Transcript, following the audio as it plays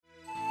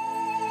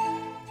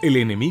El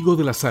enemigo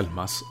de las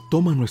almas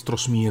toma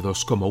nuestros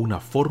miedos como una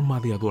forma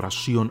de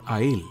adoración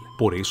a Él.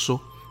 Por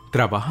eso,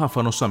 trabaja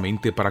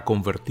afanosamente para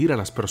convertir a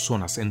las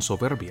personas en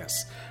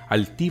soberbias,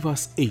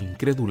 altivas e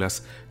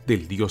incrédulas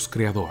del Dios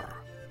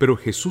Creador. Pero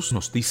Jesús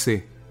nos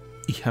dice: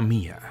 hija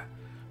mía,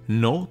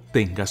 no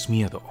tengas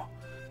miedo.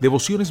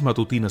 Devociones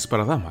matutinas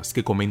para damas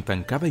que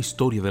comentan cada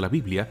historia de la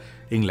Biblia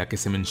en la que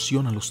se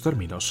mencionan los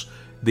términos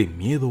de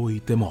miedo y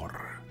temor.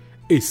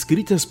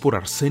 Escritas por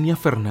Arsenia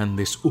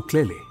Fernández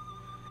Uclele,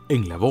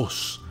 en la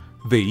voz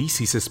de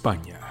Isis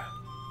España.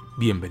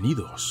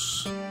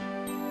 Bienvenidos.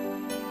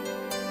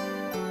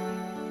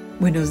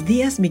 Buenos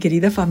días, mi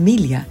querida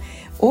familia.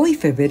 Hoy,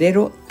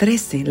 febrero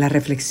 13, la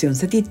reflexión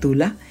se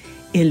titula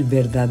El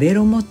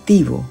verdadero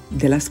motivo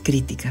de las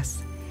críticas.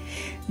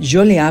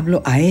 Yo le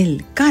hablo a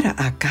Él cara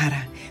a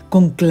cara,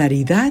 con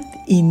claridad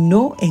y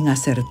no en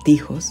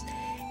acertijos.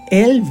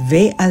 Él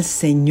ve al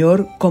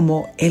Señor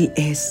como Él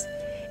es.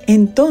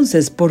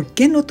 Entonces, ¿por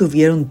qué no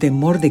tuvieron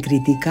temor de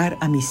criticar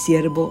a mi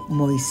siervo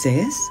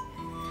Moisés?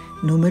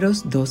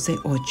 Números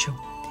 12:8.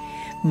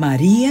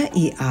 María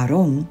y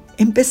Aarón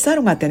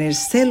empezaron a tener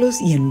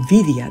celos y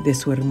envidia de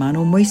su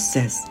hermano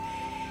Moisés.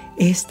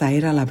 Esta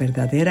era la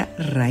verdadera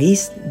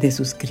raíz de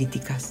sus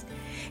críticas.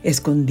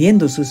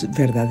 Escondiendo sus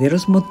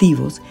verdaderos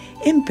motivos,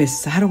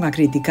 empezaron a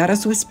criticar a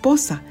su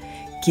esposa,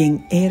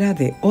 quien era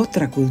de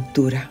otra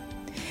cultura.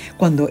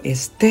 Cuando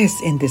estés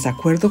en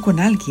desacuerdo con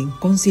alguien,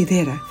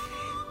 considera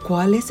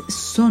cuáles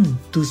son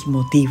tus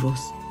motivos.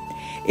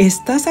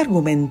 ¿Estás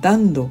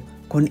argumentando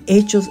con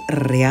hechos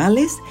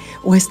reales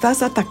o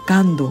estás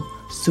atacando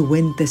su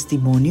buen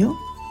testimonio?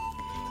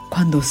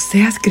 Cuando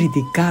seas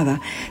criticada,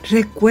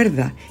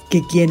 recuerda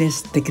que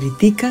quienes te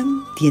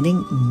critican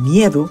tienen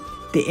miedo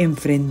de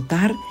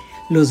enfrentar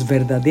los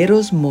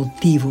verdaderos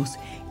motivos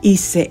y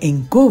se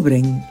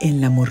encubren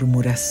en la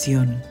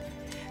murmuración.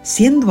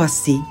 Siendo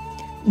así,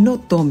 no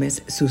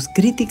tomes sus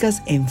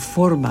críticas en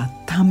forma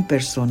tan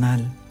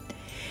personal.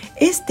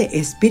 Este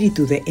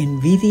espíritu de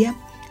envidia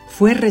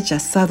fue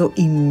rechazado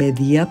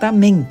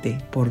inmediatamente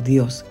por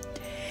Dios.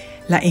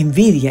 La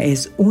envidia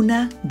es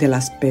una de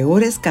las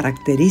peores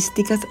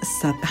características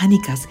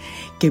satánicas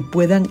que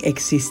puedan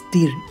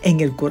existir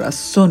en el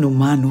corazón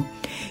humano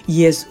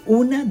y es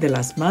una de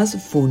las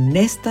más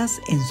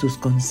funestas en sus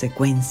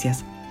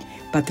consecuencias.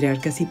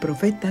 Patriarcas y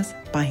Profetas,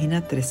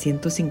 página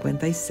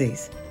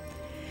 356.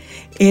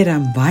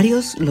 Eran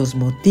varios los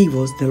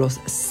motivos de los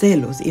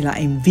celos y la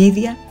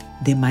envidia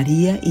de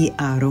María y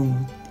Aarón.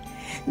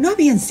 No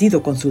habían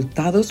sido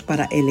consultados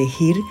para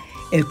elegir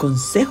el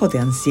consejo de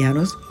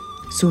ancianos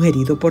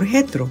sugerido por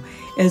Jetro,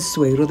 el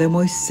suegro de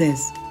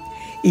Moisés.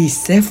 Y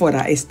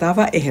Séfora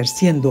estaba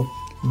ejerciendo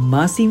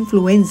más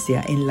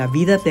influencia en la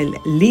vida del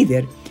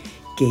líder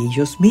que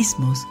ellos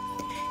mismos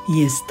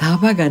y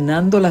estaba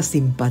ganando la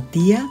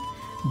simpatía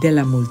de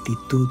la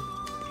multitud.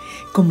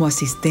 Como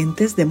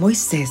asistentes de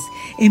Moisés,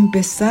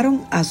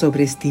 empezaron a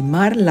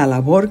sobreestimar la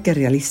labor que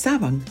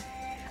realizaban,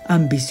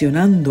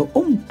 ambicionando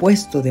un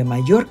puesto de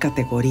mayor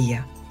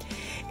categoría.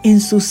 En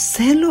su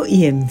celo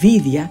y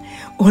envidia,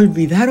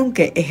 olvidaron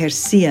que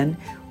ejercían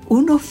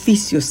un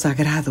oficio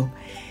sagrado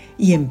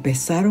y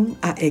empezaron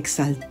a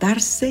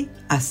exaltarse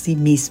a sí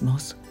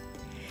mismos.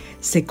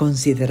 Se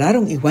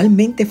consideraron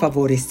igualmente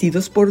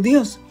favorecidos por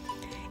Dios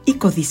y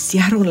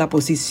codiciaron la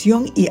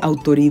posición y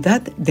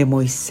autoridad de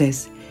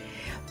Moisés.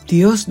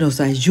 Dios nos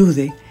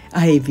ayude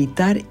a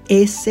evitar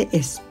ese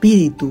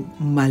espíritu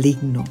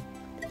maligno.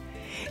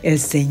 El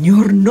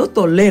Señor no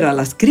tolera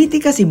las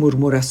críticas y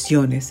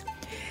murmuraciones.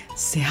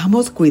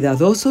 Seamos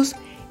cuidadosos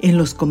en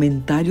los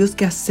comentarios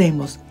que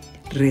hacemos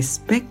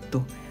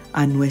respecto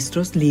a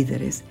nuestros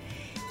líderes.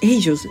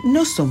 Ellos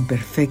no son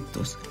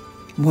perfectos.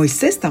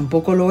 Moisés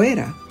tampoco lo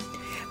era.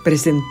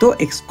 Presentó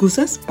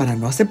excusas para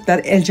no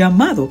aceptar el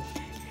llamado.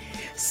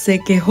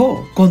 Se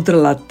quejó contra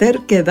la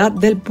terquedad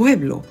del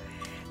pueblo.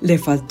 Le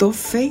faltó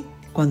fe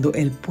cuando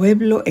el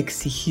pueblo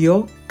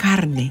exigió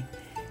carne.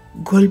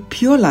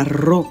 Golpeó la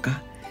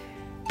roca.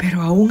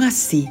 Pero aún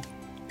así,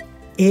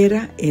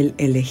 era el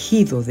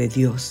elegido de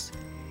Dios.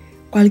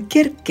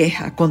 Cualquier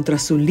queja contra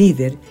su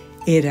líder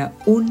era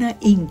una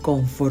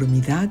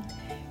inconformidad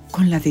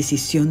con la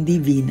decisión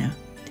divina.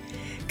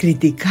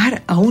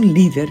 Criticar a un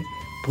líder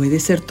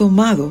puede ser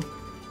tomado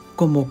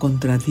como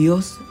contra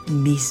Dios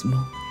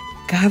mismo.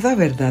 Cada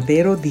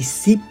verdadero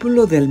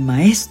discípulo del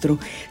Maestro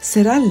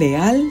será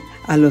leal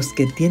a los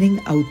que tienen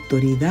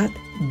autoridad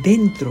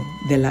dentro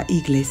de la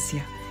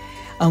iglesia,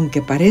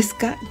 aunque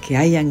parezca que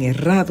hayan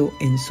errado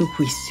en su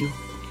juicio.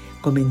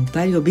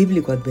 Comentario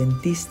Bíblico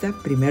Adventista,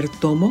 primer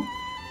tomo,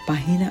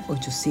 página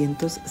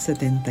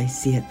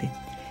 877.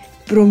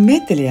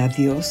 Prométele a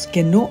Dios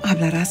que no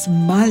hablarás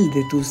mal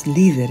de tus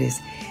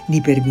líderes,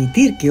 ni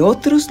permitir que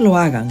otros lo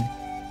hagan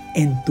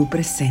en tu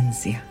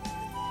presencia.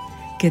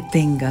 Que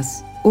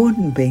tengas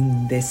un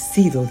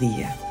bendecido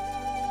día.